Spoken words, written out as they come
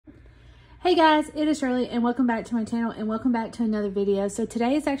Hey guys, it is Shirley and welcome back to my channel and welcome back to another video. So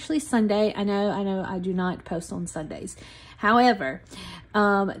today is actually Sunday. I know I do not post on Sundays. However,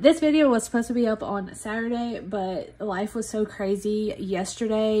 this video was supposed to be up on Saturday, but life was so crazy.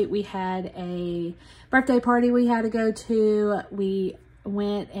 Yesterday we had a birthday party we had to go to. We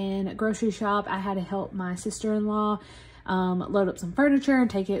went and grocery shop. I had to help my sister-in-law load up some furniture and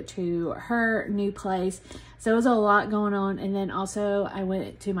take it to her new place. So it was a lot going on. And then also I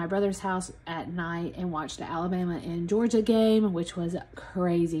went to my brother's house at night and watched the Alabama and Georgia game, which was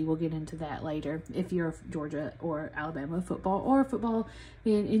crazy. We'll get into that later if you're a Georgia or Alabama football or football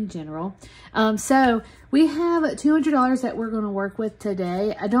fan in general. So we have $200 that we're going to work with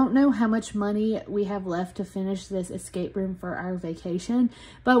today. I don't know how much money we have left to finish this escape room for our vacation,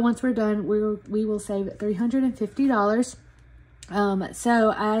 but once we're done, we will save $350.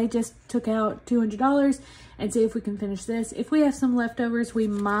 So I just took out $200 and see if we can finish this. If we have some leftovers, we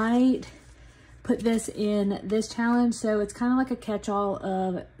might put this in this challenge. So it's kind of like a catch-all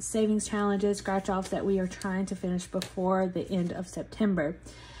of savings challenges, scratch-offs that we are trying to finish before the end of September,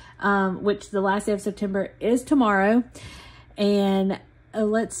 which the last day of September is tomorrow. And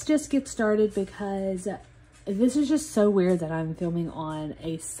let's just get started because this is just so weird that I'm filming on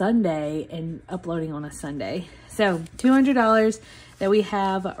a Sunday and uploading on a Sunday. So $200 that we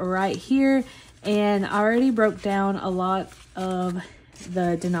have right here. And I already broke down a lot of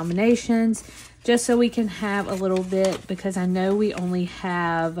the denominations just so we can have a little bit, because I know we only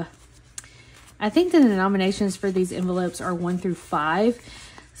have, I think the denominations for these envelopes are 1 through 5.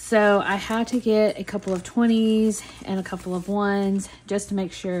 So I had to get a couple of 20s and a couple of 1s just to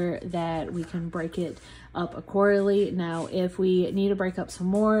make sure that we can break it up accordingly. Now, if we need to break up some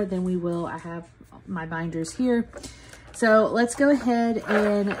more, then we will. I have my binders here. So let's go ahead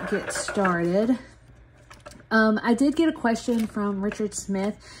and get started. I did get a question from Richard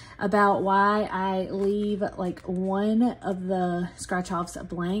Smith about why I leave like one of the scratch offs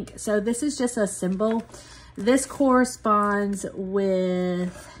blank. So this is just a symbol. This corresponds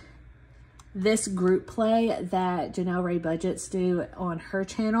with this group play that Janelle Ray Budgets do on her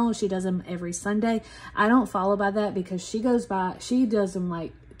channel. She does them every Sunday. I don't follow by that because she does them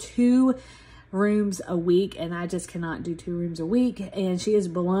like 2 rooms a week, and I just cannot do 2 rooms a week. And she is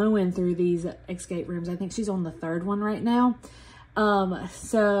blowing through these escape rooms. I think she's on the 3rd one right now.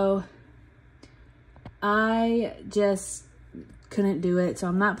 So I just couldn't do it. So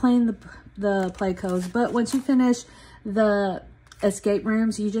I'm not playing the play codes, but once you finish the escape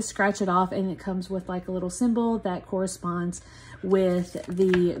rooms, you just scratch it off and it comes with like a little symbol that corresponds with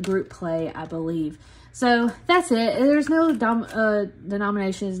the group play, I believe. So that's it. There's no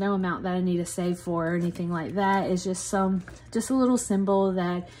denominations, no amount that I need to save for or anything like that. It's just a little symbol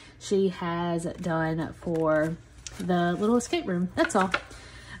that she has done for the little escape room. That's all.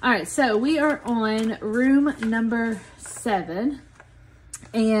 All right, so we are on room number 7,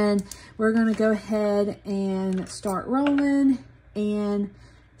 and we're gonna go ahead and start rolling and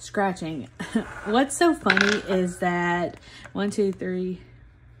scratching. What's so funny is that 1, 2, 3,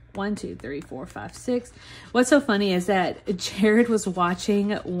 4, 5, 6. What's so funny is that Jared was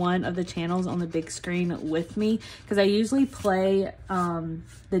watching one of the channels on the big screen with me, because I usually play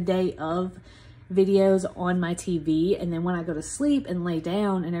the day of videos on my TV, and then when I go to sleep and lay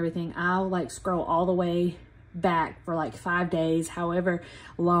down and everything, I'll like scroll all the way back for like 5 days, however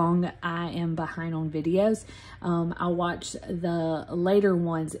long I am behind on videos. I'll watch the later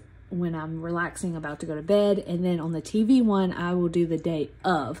ones when I'm relaxing, about to go to bed, and then on the TV one I will do the day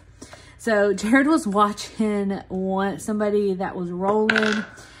of. So Jared was watching somebody that was rolling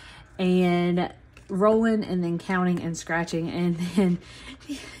and then counting and scratching, and then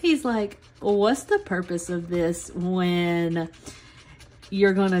he's like, what's the purpose of this when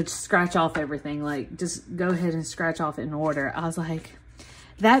you're gonna scratch off everything? Like, just go ahead and scratch off in order. I was like,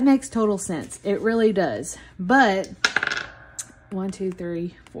 that makes total sense. It really does. But 1, 2,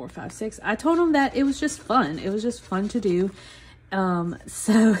 3, 4, 5, 6. I told him that it was just fun. It was just fun to do.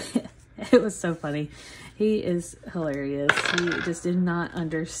 So it was so funny. He is hilarious. He just did not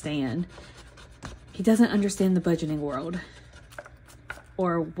understand. He doesn't understand the budgeting world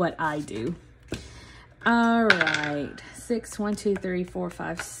or what I do. All right. 6, 1, 2, 3, 4,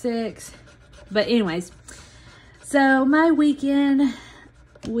 5, 6. But anyways, so my weekend,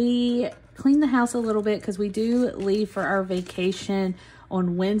 we cleaned the house a little bit because we do leave for our vacation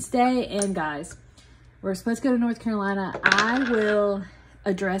on Wednesday. And guys, we're supposed to go to North Carolina. I will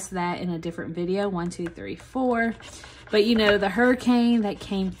address that in a different video. 1, 2, 3, 4. But you know, the hurricane that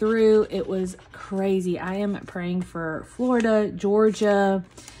came through, it was crazy. I am praying for Florida, Georgia,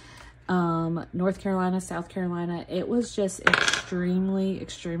 North Carolina, South Carolina. It was just extreme.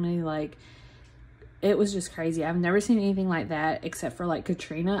 extremely, like, it was just crazy. I've never seen anything like that except for like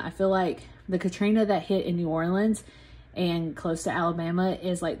Katrina. I feel like the Katrina that hit in New Orleans and close to Alabama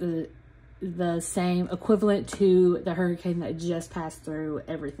is like the same equivalent to the hurricane that just passed through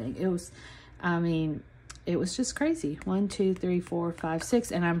everything. It was, I mean, it was just crazy. 1, 2, 3, 4, 5,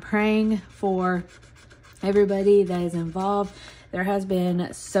 6. And I'm praying for everybody that is involved. There has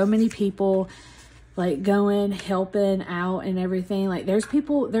been so many people like going, helping out and everything. Like there's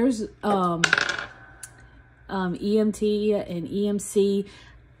people, there's EMT and EMC.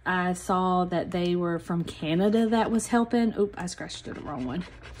 I saw that they were from Canada that was helping. Oop, I scratched the wrong one.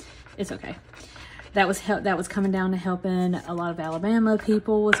 It's okay. That was coming down to helping. A lot of Alabama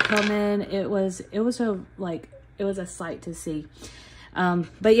people was coming. It was a sight to see.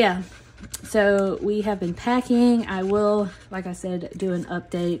 But yeah, so we have been packing. I will, like I said, do an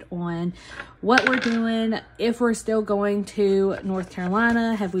update on what we're doing. If we're still going to North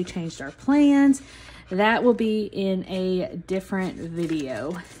Carolina, have we changed our plans? That will be in a different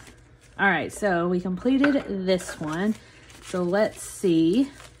video. All right, so we completed this one. So let's see.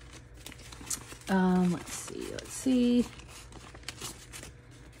 Let's see.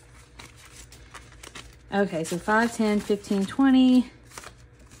 Okay, so 5, 10, 15, 20.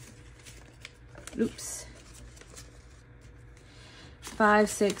 Oops. 5,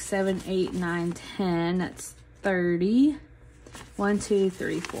 6, 7, 8, 9, 10. That's 30. 1, 2,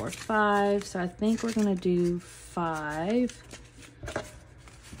 3, 4, 5. So I think we're gonna do 5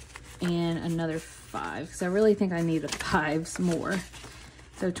 and another 5 because I really think I need 5s more.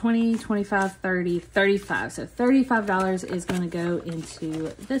 So 20, 25, 30, 35. So $35 is going to go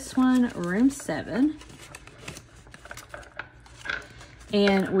into this one, room 7.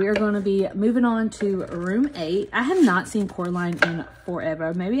 And we are going to be moving on to room 8. I have not seen Coraline in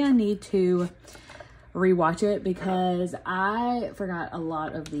forever. Maybe I need to rewatch it because I forgot a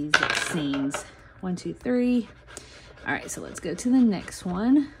lot of these scenes. 1, 2, 3. All right, so let's go to the next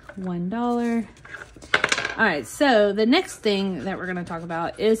one. $1. All right, so the next thing that we're going to talk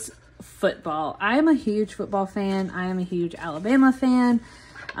about is football. I am a huge football fan. I am a huge Alabama fan.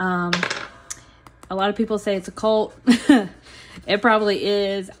 A lot of people say it's a cult. It probably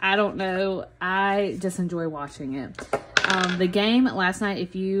is. I don't know. I just enjoy watching it. The game last night,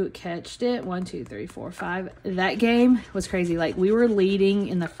 if you catched it, 1, 2, 3, 4, 5, that game was crazy. Like we were leading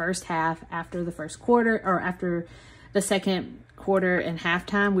in the first half after the first quarter, or after the second quarter and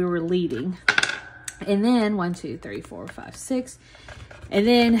halftime, we were leading. And then 1, 2, 3, 4, 5, 6. And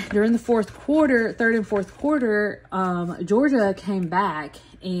then during the third and fourth quarter, Georgia came back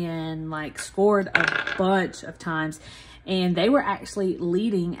and like scored a bunch of times. And they were actually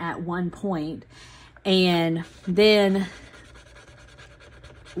leading at one point. And then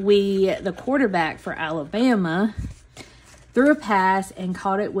the quarterback for Alabama threw a pass and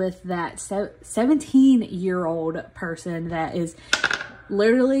caught it with that 17-year-old person that is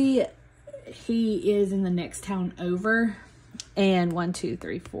literally, he is in the next town over. And 1, 2,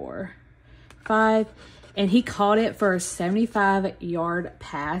 3, 4, 5. And he caught it for a 75-yard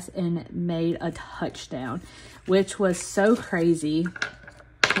pass and made a touchdown, which was so crazy.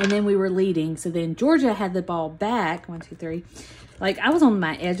 And then we were leading. So then Georgia had the ball back. 1, 2, 3. Like I was on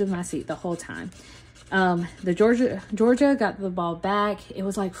my edge of my seat the whole time. Georgia got the ball back. It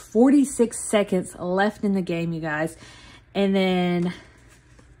was like 46 seconds left in the game, you guys. And then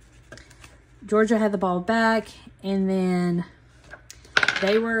Georgia had the ball back, and then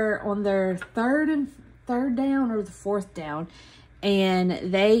they were on their third down or the fourth down,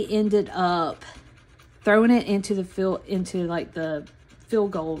 and they ended up throwing it into the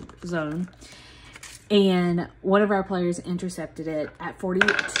field goal zone. And one of our players intercepted it at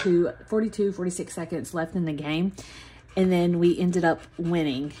 46 seconds left in the game. And then we ended up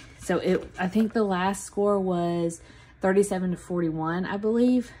winning. So I think the last score was 37-41, I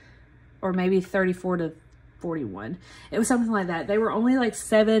believe. Or maybe 34-41. It was something like that. They were only like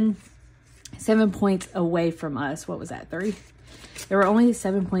seven points away from us. What was that, 3? They were only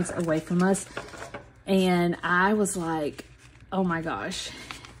 7 points away from us. And I was like, oh my gosh.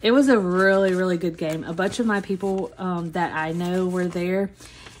 It was a really, really good game. A bunch of my people that I know were there.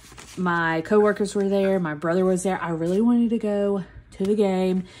 My coworkers were there. My brother was there. I really wanted to go to the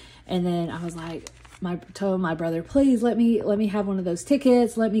game. And then I was like, told my brother, please let me have one of those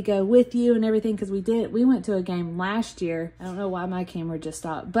tickets. Let me go with you and everything. Because we went to a game last year. I don't know why my camera just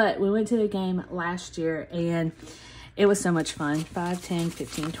stopped. But we went to the game last year. And it was so much fun. 5, 10,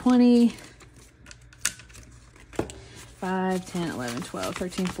 15, 20. 5, 10, 11, 12,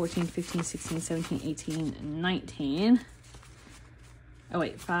 13, 14, 15, 16, 17, 18, 19. Oh,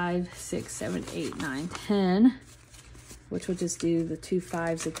 wait. 5, 6, 7, 8, 9, 10. which will just do the 2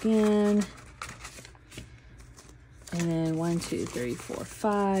 5s again. And then 1, 2, 3, 4,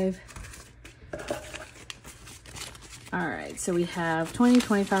 5. All right, so we have 20,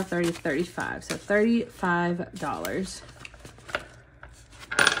 25, 30, 35. So $35.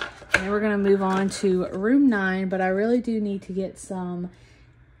 And then we're gonna move on to room 9, but I really do need to get some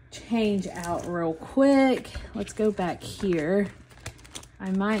change out real quick. Let's go back here. I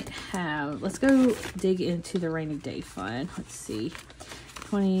might have, let's go dig into the rainy day fund. Let's see,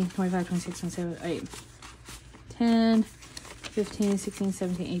 20, 25, 26, 27, 8, 10, 15, 16,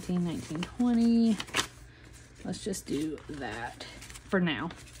 17, 18, 19, 20. Let's just do that for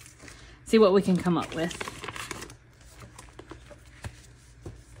now. See what we can come up with.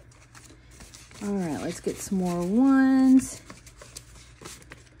 All right, let's get some more ones.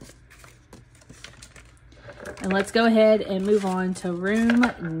 And let's go ahead and move on to room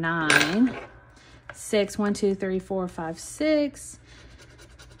 9. 6, 1, 2, 3, 4, 5, 6.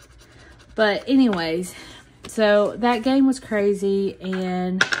 But anyways, so that game was crazy.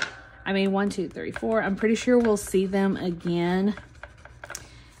 And I mean, 1, 2, 3, 4. I'm pretty sure we'll see them again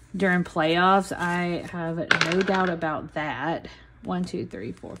during playoffs. I have no doubt about that. 1, 2,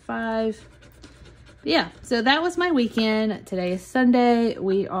 3, 4, 5. Yeah, so that was my weekend. Today is Sunday.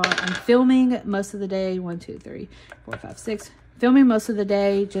 I'm filming most of the day. 1, 2, 3, 4, 5, 6. Filming most of the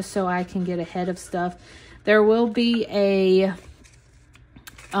day just so I can get ahead of stuff. There will be a,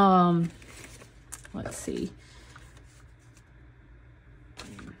 let's see.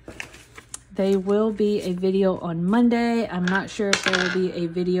 There will be a video on Monday. I'm not sure if there will be a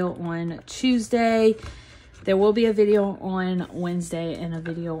video on Tuesday. There will be a video on Wednesday and a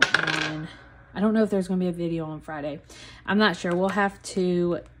video on, I don't know if there's going to be a video on Friday. I'm not sure. We'll have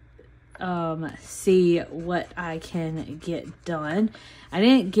to see what I can get done. I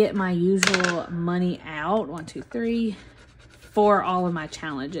didn't get my usual money out, 1, 2, 3, for all of my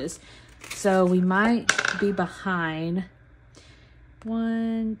challenges. So we might be behind.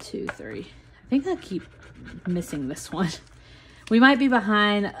 1, 2, 3. I think I keep missing this one. We might be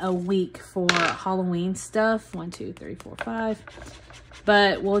behind a week for Halloween stuff. 1, 2, 3, 4, 5.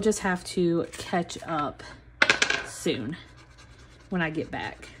 But we'll just have to catch up soon when I get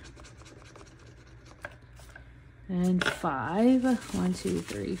back. And 5. 1, 2,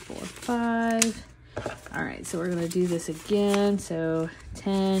 3, 4, 5. All right, so we're going to do this again. So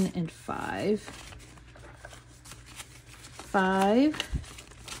 10 and 5. 5,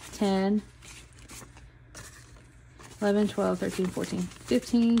 10, 11, 12, 13, 14,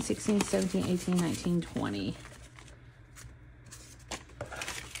 15, 16, 17, 18, 19, 20.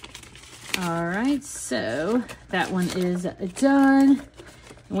 All right, so that one is done.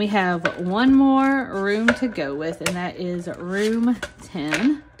 And we have one more room to go with, and that is room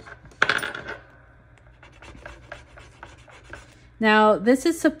 10. Now, this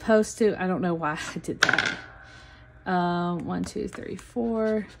is supposed to, I don't know why I did that. 1, 2, 3,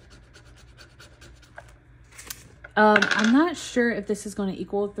 4. I'm not sure if this is going to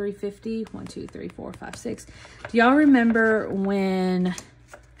equal 350. 1, 2, 3, 4, 5, 6. Do y'all remember when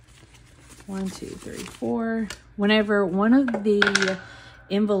 1, 2, 3, 4, whenever one of the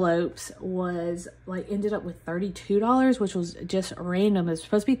envelopes was like ended up with $32, which was just random. It was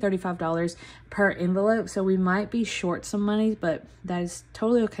supposed to be $35 per envelope, so we might be short some money, but that is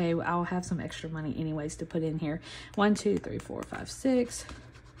totally okay. I'll have some extra money anyways to put in here. 1, 2, 3, 4, 5, 6.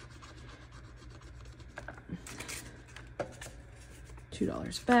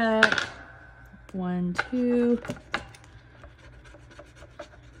 $2 back. 1, 2,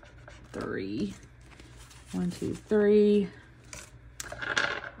 3. 1, 2, 3.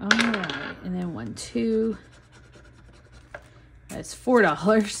 All right, and then 1, 2. That's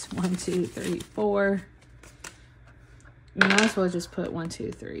 $4. 1, 2, 3, 4. You might as well just put 1,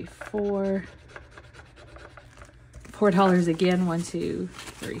 2, 3, 4. $4 again. 1, 2,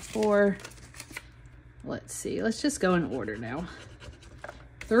 3, 4. Let's see. Let's just go in order now.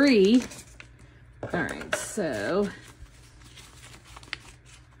 3. All right, so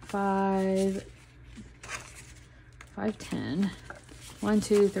 5, 10. 1,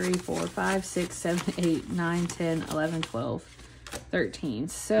 2, 3, 4, 5, 6, 7, 8, 9, 10, 11, 12, 13.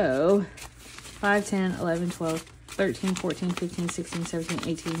 So 5, 10, 11, 12, 13, 14, 15, 16, 17,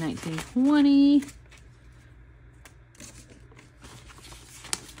 18, 19, 20.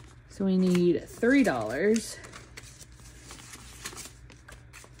 So we need $3.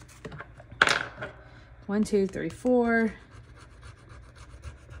 1, 2, 3, 4.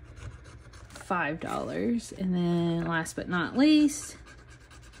 $5. And then last but not least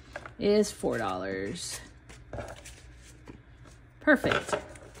is $4. Perfect.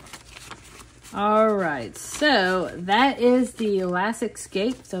 All right, so that is the last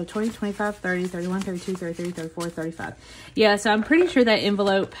escape. So 20, 25, 30, 31, 32, 33, 34, 35. Yeah, so I'm pretty sure that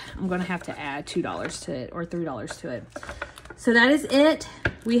envelope, I'm going to have to add $2 to it or $3 to it. So that is it.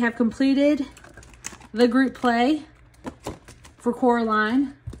 We have completed the group play for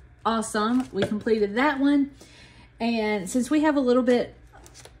Coraline. Awesome. We completed that one. And since we have a little bit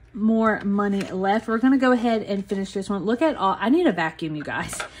more money left, we're going to go ahead and finish this one. Look at all, I need a vacuum, you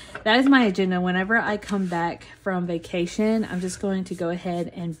guys. That is my agenda. Whenever I come back from vacation, I'm just going to go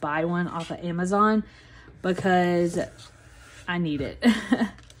ahead and buy one off of Amazon because I need it.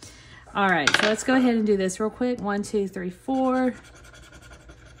 All right, so let's go ahead and do this real quick. 1, 2, 3, 4.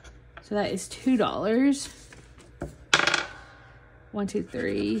 So that is $2. 1, 2,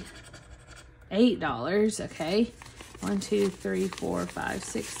 3, $8. Okay. 1, 2, 3, 4, 5,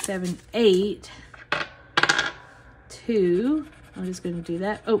 6, 7, 8. 2. I'm just going to do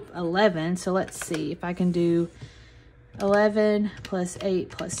that. Oh, 11. So let's see if I can do 11 plus 8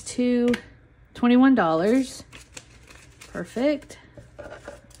 plus 2. $21. Perfect.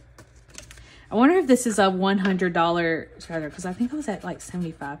 I wonder if this is a $100 shredder because I think I was at like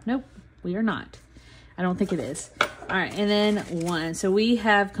 75. Nope, we are not. I don't think it is. All right, and then 1. So we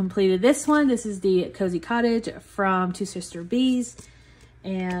have completed this one. This is the Cozy Cottage from Two Sister Bees.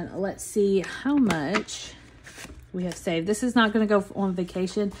 And let's see how much we have saved. This is not going to go on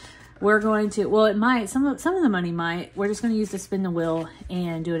vacation. We're going to, well, it might, some of the money might. We're just going to use the spin the wheel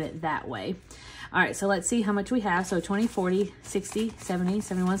and doing it that way. All right, so let's see how much we have. So 20, 40, 60, 70,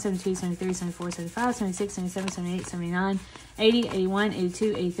 71, 72, 73, 74, 75, 76, 77, 78, 79, 80, 81,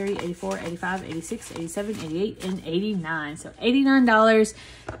 82, 83, 84, 85, 86, 87, 88, and 89. So $89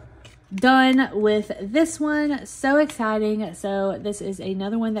 done with this one. So exciting. So this is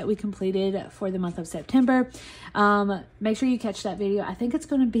another one that we completed for the month of September. Make sure you catch that video. I think it's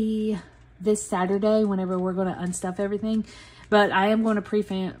going to be this Saturday whenever we're going to unstuff everything. But I am going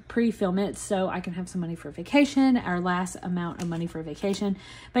to pre-film it so I can have some money for vacation, our last amount of money for vacation.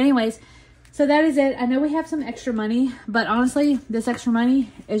 But anyways, so that is it. I know we have some extra money, but honestly, this extra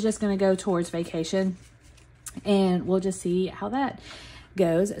money is just going to go towards vacation. And we'll just see how that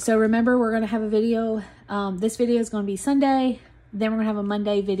goes. So remember, we're going to have a video. This video is going to be Sunday. Then we're going to have a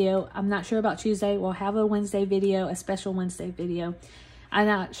Monday video. I'm not sure about Tuesday. We'll have a Wednesday video, a special Wednesday video. I'm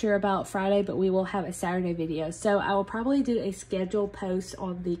not sure about Friday, but we will have a Saturday video. So I will probably do a scheduled post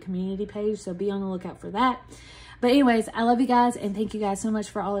on the community page. So be on the lookout for that. But anyways, I love you guys and thank you guys so much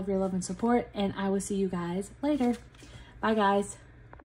for all of your love and support. And I will see you guys later. Bye guys.